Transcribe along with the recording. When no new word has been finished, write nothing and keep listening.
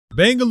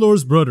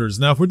Bangalore's brothers.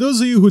 Now, for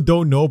those of you who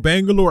don't know,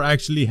 Bangalore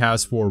actually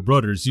has 4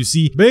 brothers. You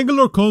see,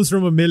 Bangalore comes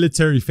from a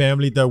military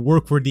family that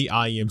worked for the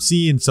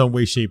IMC in some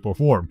way, shape, or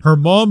form. Her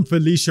mom,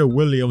 Felicia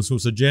Williams,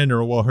 was a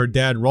general, while her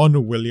dad,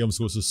 Ronald Williams,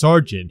 was a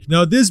sergeant.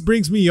 Now, this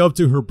brings me up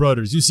to her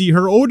brothers. You see,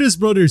 her oldest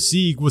brother,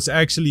 Sieg, was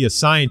actually a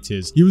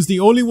scientist. He was the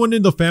only one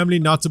in the family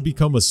not to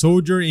become a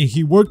soldier, and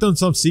he worked on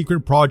some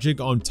secret project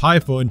on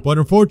Typhon, but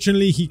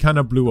unfortunately, he kind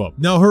of blew up.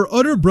 Now, her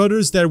other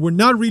brothers that were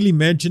not really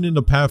mentioned in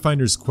the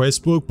Pathfinder's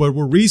quest book, but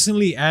were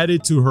recently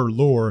added to her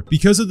lore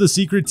because of the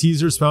secret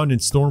teasers found in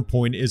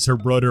Stormpoint, is her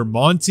brother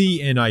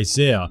Monty and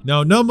Isaiah.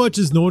 Now, not much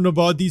is known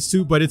about these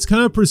two, but it's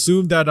kind of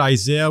presumed that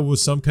Isaiah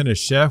was some kind of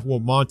chef, while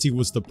Monty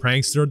was the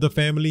prankster of the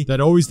family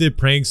that always did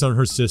pranks on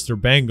her sister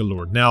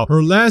Bangalore. Now,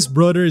 her last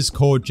brother is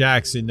called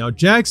Jackson. Now,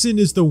 Jackson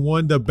is the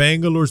one that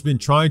Bangalore's been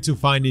trying to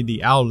find in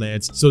the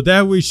Outlands, so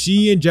that way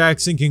she and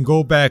Jackson can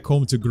go back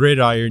home to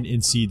Gridiron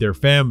and see their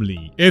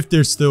family, if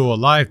they're still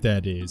alive,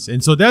 that is.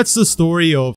 And so that's the story of